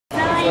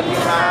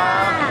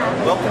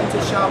Welcome to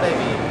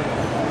Chaobaby,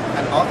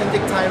 an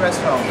authentic Thai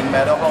restaurant in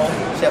Meadowhall,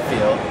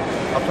 Sheffield.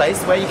 A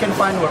place where you can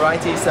find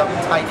varieties of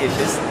Thai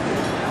dishes,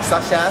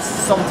 such as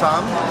som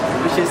tam,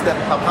 which is the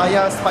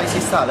papaya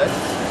spicy salad,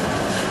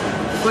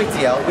 gui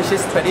tiao, which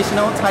is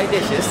traditional Thai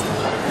dishes,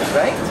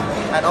 right?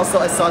 And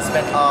also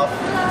assortment of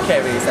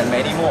curries and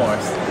many more.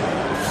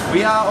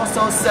 We are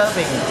also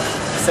serving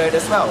dessert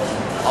as well.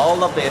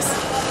 All of this,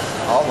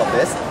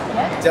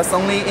 just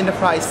only in the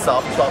price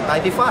of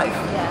 $12.95.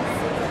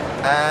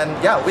 And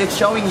yeah, we're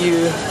showing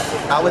you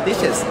our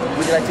dishes.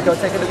 Would you like to go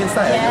take a look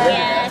inside?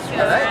 Yeah, sure.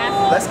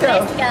 Alright, let's go.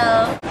 Let's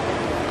go.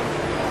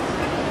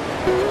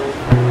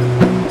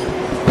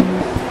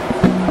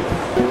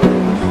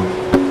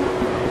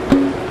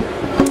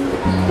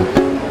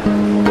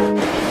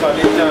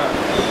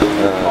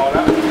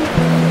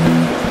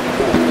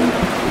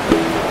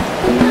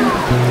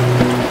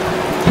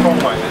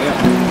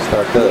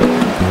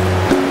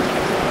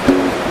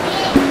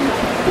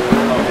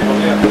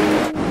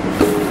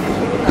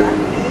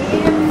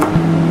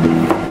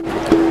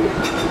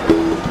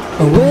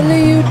 Well,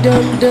 you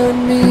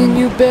done me and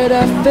you bet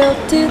I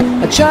felt it.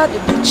 I tried to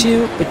be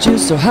chill, but you're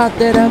so hot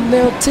that I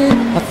melted.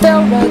 I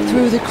fell right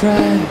through the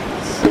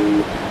cracks,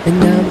 and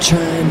now I'm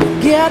trying to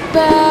get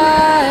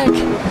back.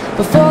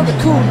 Before the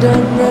cool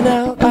done run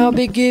out, I'll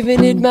be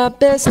giving it my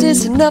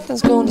bestest, and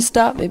nothing's gonna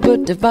stop me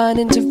but divine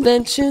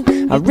intervention.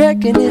 I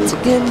reckon it's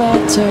again my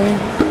turn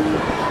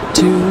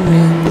to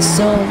win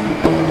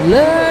some or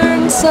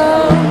learn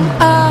some.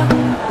 I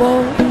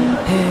won't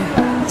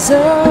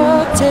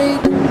hesitate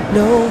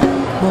no more.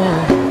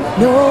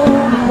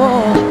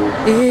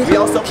 We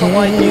also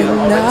provide you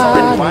a top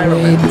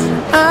environment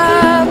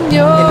in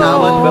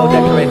our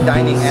well-decorated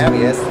dining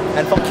areas.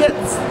 And for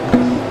kids,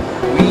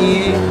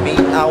 we meet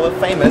our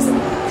famous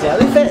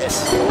jellyfish,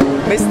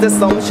 Mr.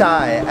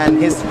 Somchai and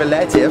his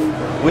relative,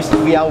 which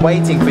we are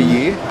waiting for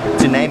you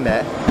to name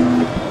it.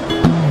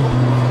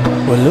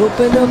 Well,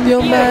 open up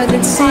your mind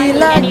and see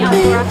like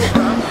me.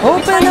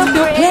 Open up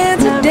your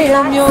plans and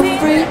damn, you're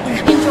free.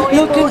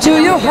 Look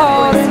into your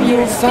heart and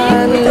you'll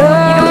find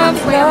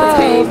love,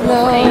 love,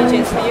 love.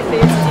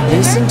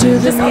 Listen to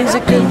the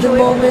music of the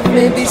moment,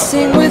 maybe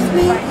sing with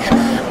me.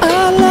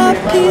 I love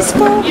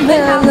peaceful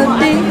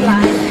melody.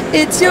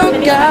 It's your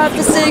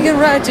God-forsaken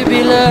right to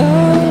be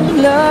loved,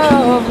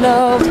 loved,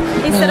 loved.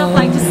 Instead of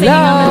like just sitting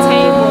on the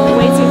table,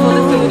 waiting for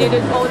the food, you do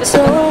all the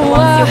stuff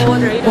once you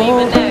order, you don't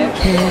even know.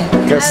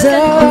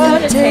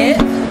 Hesitate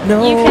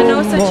no you can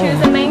also choose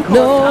the main course.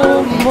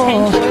 No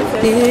more,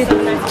 it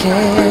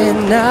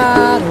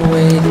cannot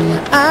wait.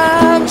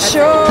 I'm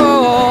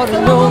sure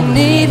there's no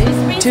need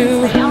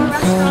to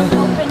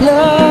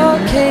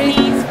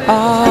blockade.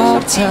 Our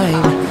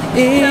time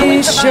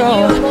is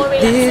short.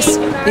 This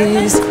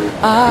is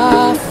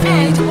our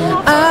fate.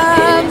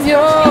 I'm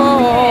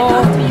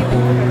yours.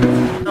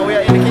 Now we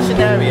are in the kitchen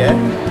area,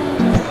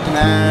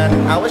 and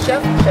our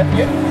chef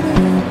here.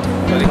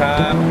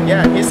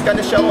 Yeah, he's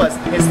gonna show us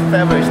his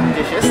favorite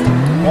dishes.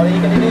 What are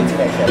you gonna do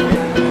today, chef?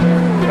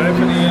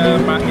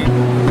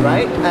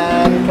 Right,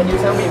 and can you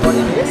tell me what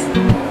it is?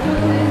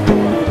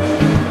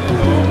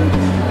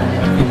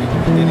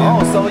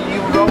 Oh, so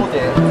you rolled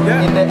it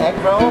in the egg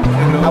roll,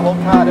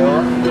 avocado,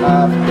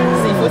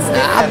 seafood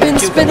stick. I've been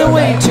spinning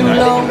way too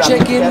long,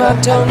 checking my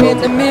tongue in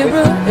the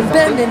mirror and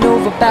bending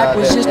over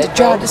backwards just to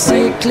try to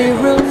see it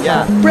clearer.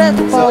 Yeah, breath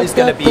so it's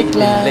gonna up be the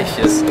glass.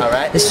 delicious. All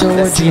right, So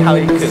let's see how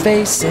it cooks.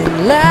 face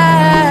and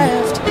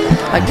laughed.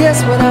 I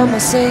guess what I'm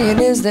saying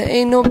is there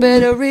ain't no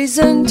better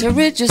reason to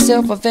rid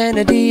yourself of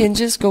vanity and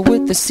just go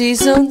with the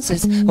seasons.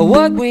 It's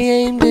what we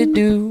aim to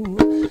do.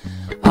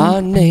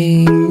 Our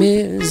name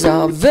is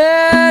our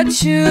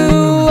virtue.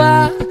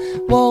 I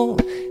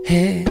won't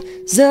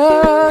hesitate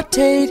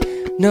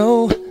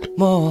no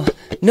more,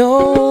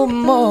 no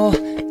more.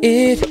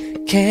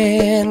 It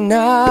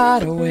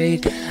cannot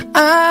wait.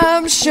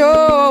 I'm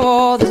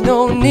sure there's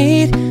no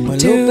need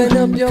to open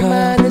up your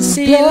mind and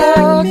see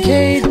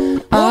blockade.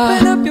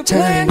 Open up your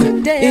time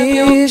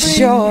is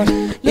short.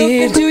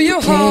 It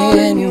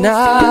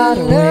cannot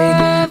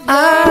wait.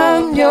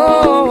 I'm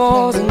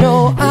yours.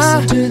 No,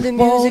 I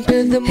won't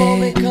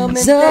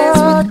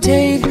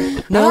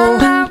hesitate no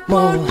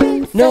more,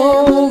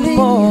 no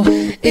more.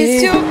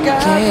 It's your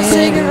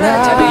God-forsaken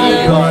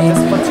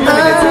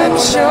I'm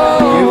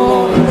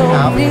sure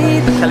no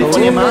need to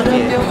open up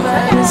your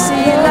mind and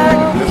see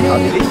like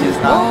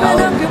open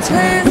up your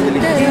plans and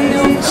then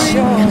you'll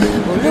sure.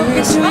 Look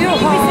into your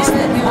heart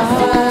and you'll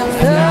find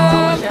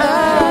love.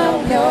 I'm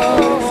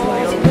yours.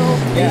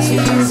 It's the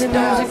music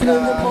of the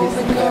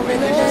moment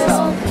coming as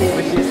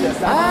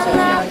I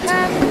love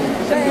having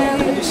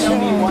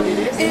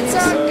it's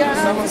our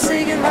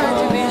God-forsaken right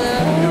to be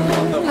loved.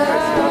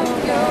 I'm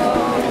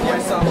yours.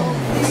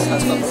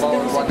 That's not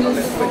about one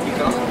dollar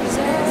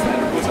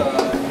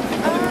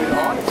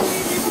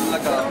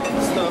like a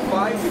stir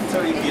fry with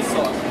teriyaki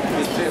sauce.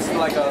 It's just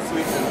like a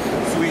sweet,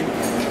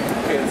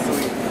 okay,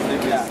 sweet,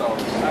 little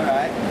sauce.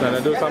 Alright.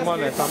 Let's do salmon.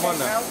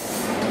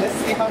 Let's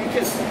see how it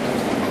is.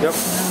 Yep.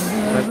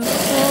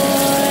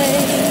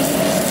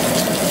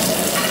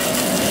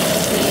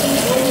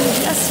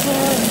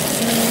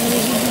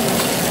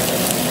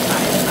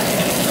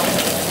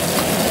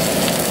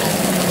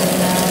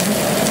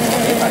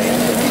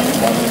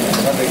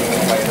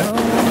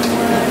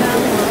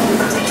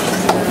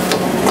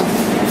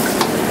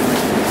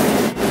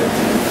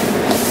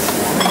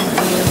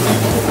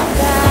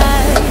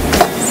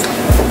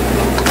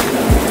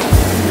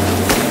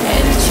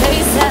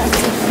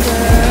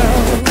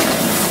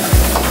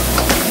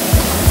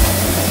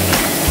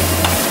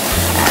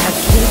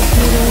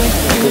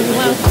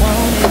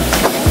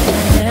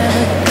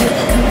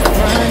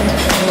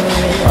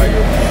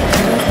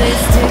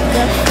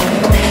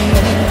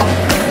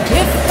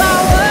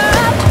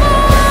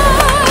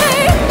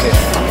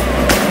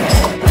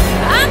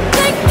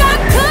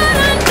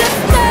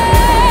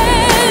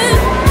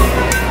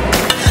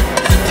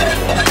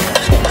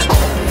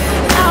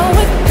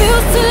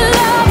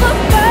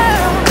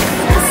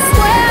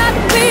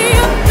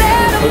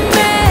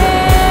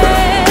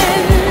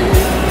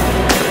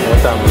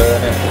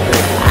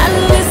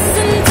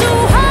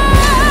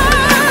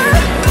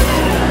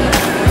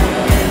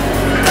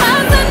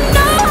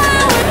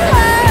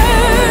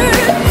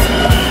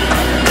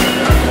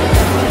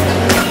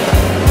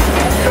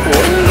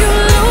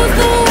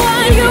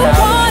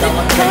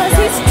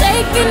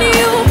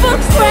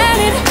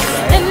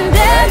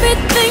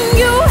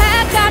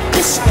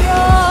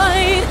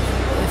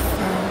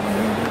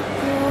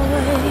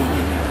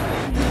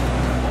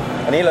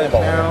 บอ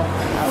กนะ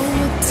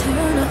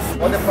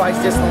For the price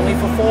just only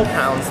for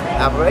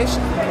 £4 average,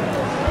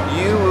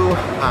 you will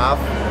have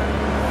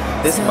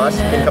this much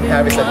in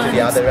comparison to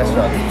the other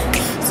restaurants.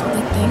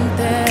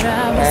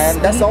 And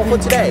that's all for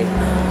today.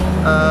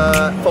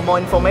 For more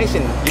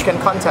information, you can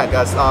contact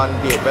us on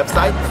the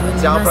website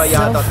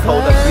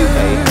chaopraya.co.uk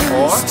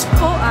or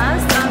call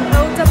us on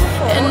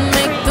 044 And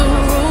make the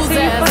rules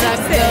as I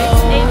go.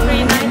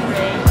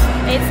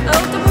 8393. It's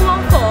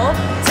 0114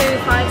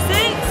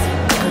 256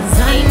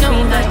 I know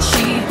that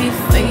she'd be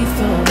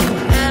faithful,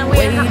 and we're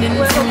waiting hoping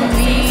for to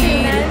see you me soon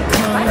to then.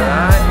 come. Bye.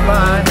 Alright,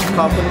 bye. ข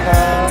อบคุณค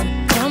รับ